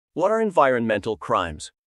What are environmental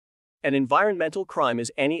crimes? An environmental crime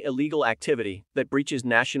is any illegal activity that breaches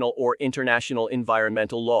national or international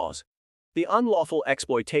environmental laws. The unlawful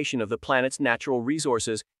exploitation of the planet's natural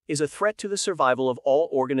resources is a threat to the survival of all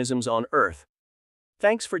organisms on Earth.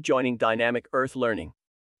 Thanks for joining Dynamic Earth Learning.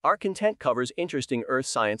 Our content covers interesting earth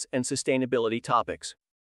science and sustainability topics.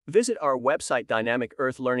 Visit our website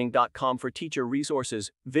dynamicearthlearning.com for teacher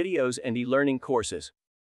resources, videos, and e-learning courses.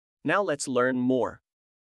 Now let's learn more.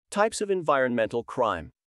 Types of environmental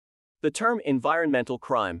crime. The term environmental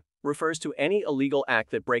crime refers to any illegal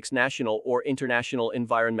act that breaks national or international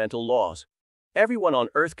environmental laws. Everyone on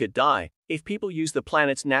Earth could die if people use the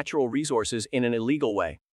planet's natural resources in an illegal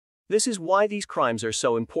way. This is why these crimes are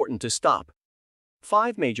so important to stop.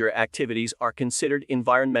 5 major activities are considered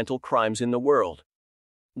environmental crimes in the world.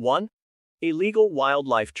 1. Illegal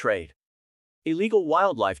wildlife trade. Illegal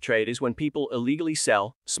wildlife trade is when people illegally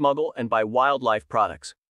sell, smuggle, and buy wildlife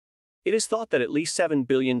products. It is thought that at least $7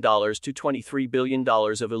 billion to $23 billion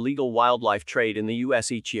of illegal wildlife trade in the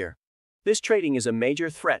US each year. This trading is a major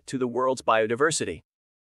threat to the world's biodiversity.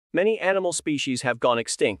 Many animal species have gone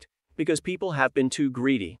extinct because people have been too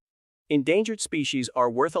greedy. Endangered species are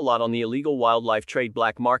worth a lot on the illegal wildlife trade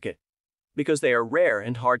black market because they are rare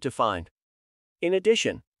and hard to find. In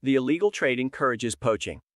addition, the illegal trade encourages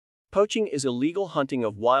poaching. Poaching is illegal hunting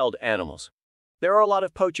of wild animals. There are a lot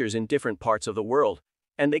of poachers in different parts of the world,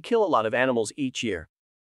 and they kill a lot of animals each year.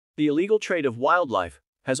 The illegal trade of wildlife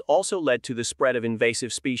has also led to the spread of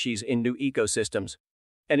invasive species in new ecosystems.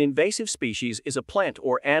 An invasive species is a plant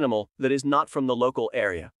or animal that is not from the local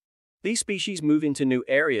area. These species move into new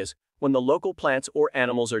areas when the local plants or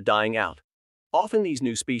animals are dying out. Often these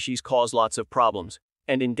new species cause lots of problems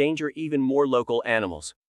and endanger even more local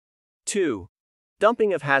animals. 2.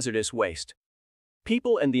 Dumping of hazardous waste.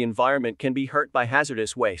 People and the environment can be hurt by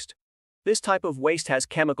hazardous waste. This type of waste has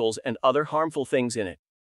chemicals and other harmful things in it.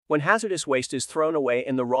 When hazardous waste is thrown away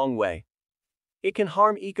in the wrong way, it can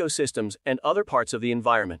harm ecosystems and other parts of the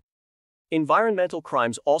environment. Environmental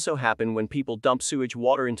crimes also happen when people dump sewage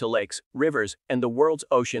water into lakes, rivers, and the world's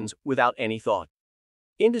oceans without any thought.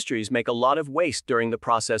 Industries make a lot of waste during the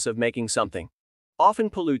process of making something.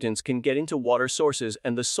 Often pollutants can get into water sources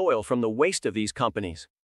and the soil from the waste of these companies.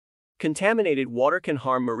 Contaminated water can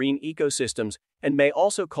harm marine ecosystems and may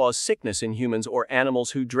also cause sickness in humans or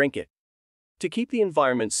animals who drink it. To keep the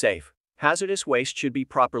environment safe, hazardous waste should be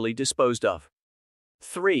properly disposed of.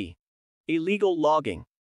 3. Illegal logging.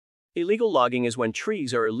 Illegal logging is when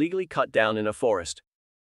trees are illegally cut down in a forest.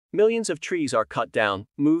 Millions of trees are cut down,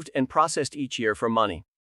 moved, and processed each year for money.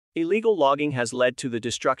 Illegal logging has led to the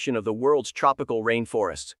destruction of the world's tropical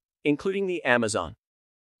rainforests, including the Amazon.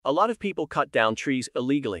 A lot of people cut down trees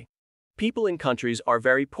illegally. People in countries are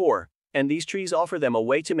very poor, and these trees offer them a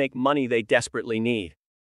way to make money they desperately need.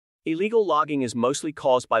 Illegal logging is mostly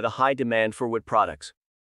caused by the high demand for wood products.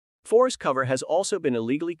 Forest cover has also been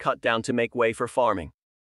illegally cut down to make way for farming.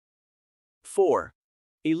 4.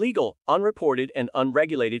 Illegal, unreported, and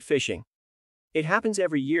unregulated fishing. It happens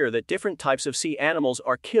every year that different types of sea animals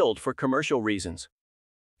are killed for commercial reasons.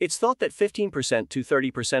 It's thought that 15% to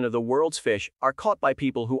 30% of the world's fish are caught by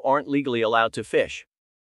people who aren't legally allowed to fish.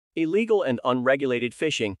 Illegal and unregulated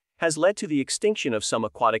fishing has led to the extinction of some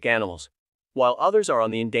aquatic animals, while others are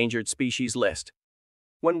on the endangered species list.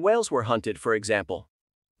 When whales were hunted, for example,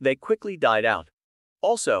 they quickly died out.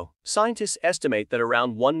 Also, scientists estimate that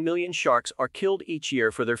around 1 million sharks are killed each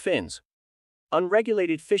year for their fins.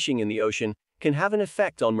 Unregulated fishing in the ocean can have an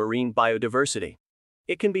effect on marine biodiversity.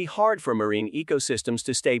 It can be hard for marine ecosystems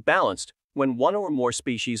to stay balanced when one or more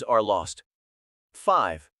species are lost.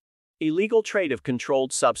 5. Illegal trade of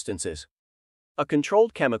controlled substances. A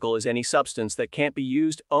controlled chemical is any substance that can't be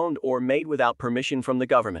used, owned, or made without permission from the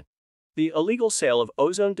government. The illegal sale of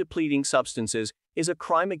ozone-depleting substances is a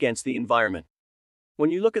crime against the environment. When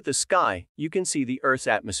you look at the sky, you can see the Earth's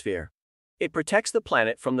atmosphere. It protects the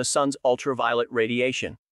planet from the sun's ultraviolet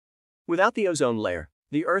radiation. Without the ozone layer,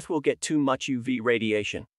 the Earth will get too much UV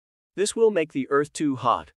radiation. This will make the Earth too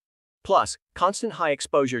hot. Plus, constant high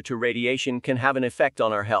exposure to radiation can have an effect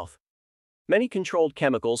on our health. Many controlled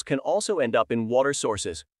chemicals can also end up in water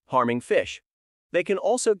sources, harming fish. They can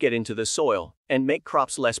also get into the soil and make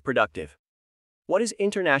crops less productive. What is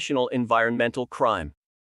international environmental crime?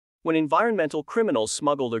 When environmental criminals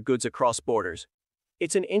smuggle their goods across borders,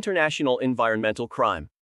 it's an international environmental crime.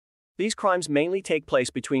 These crimes mainly take place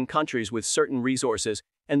between countries with certain resources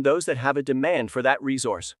and those that have a demand for that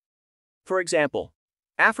resource. For example,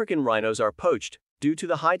 African rhinos are poached due to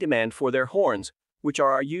the high demand for their horns, which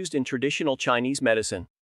are used in traditional Chinese medicine.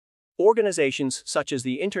 Organizations such as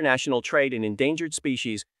the International Trade in Endangered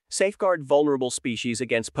Species Safeguard vulnerable species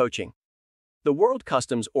against poaching. The World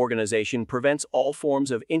Customs Organization prevents all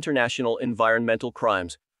forms of international environmental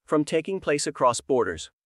crimes from taking place across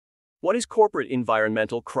borders. What is corporate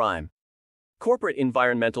environmental crime? Corporate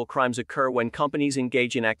environmental crimes occur when companies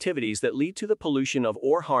engage in activities that lead to the pollution of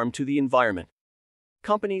or harm to the environment.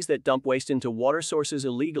 Companies that dump waste into water sources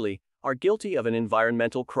illegally are guilty of an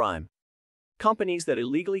environmental crime. Companies that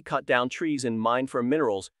illegally cut down trees and mine for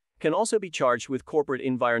minerals can also be charged with corporate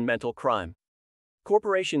environmental crime.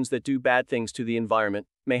 Corporations that do bad things to the environment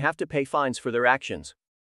may have to pay fines for their actions.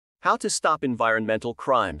 How to stop environmental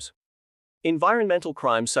crimes? Environmental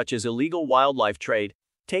crimes such as illegal wildlife trade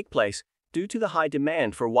take place due to the high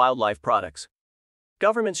demand for wildlife products.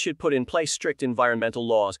 Governments should put in place strict environmental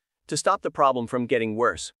laws to stop the problem from getting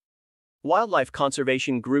worse. Wildlife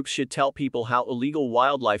conservation groups should tell people how illegal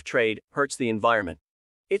wildlife trade hurts the environment.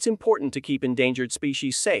 It's important to keep endangered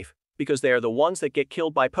species safe because they are the ones that get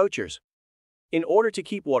killed by poachers. In order to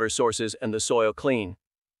keep water sources and the soil clean,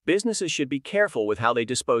 businesses should be careful with how they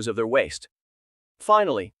dispose of their waste.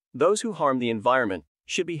 Finally, those who harm the environment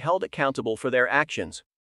should be held accountable for their actions.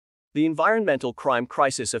 The environmental crime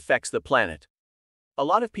crisis affects the planet. A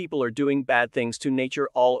lot of people are doing bad things to nature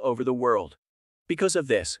all over the world. Because of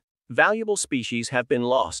this, valuable species have been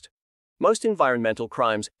lost. Most environmental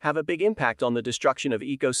crimes have a big impact on the destruction of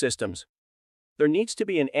ecosystems. There needs to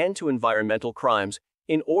be an end to environmental crimes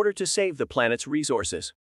in order to save the planet's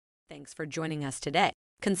resources. Thanks for joining us today.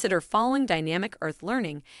 Consider following Dynamic Earth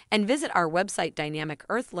Learning and visit our website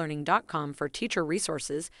dynamicearthlearning.com for teacher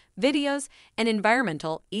resources, videos, and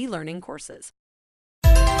environmental e-learning courses.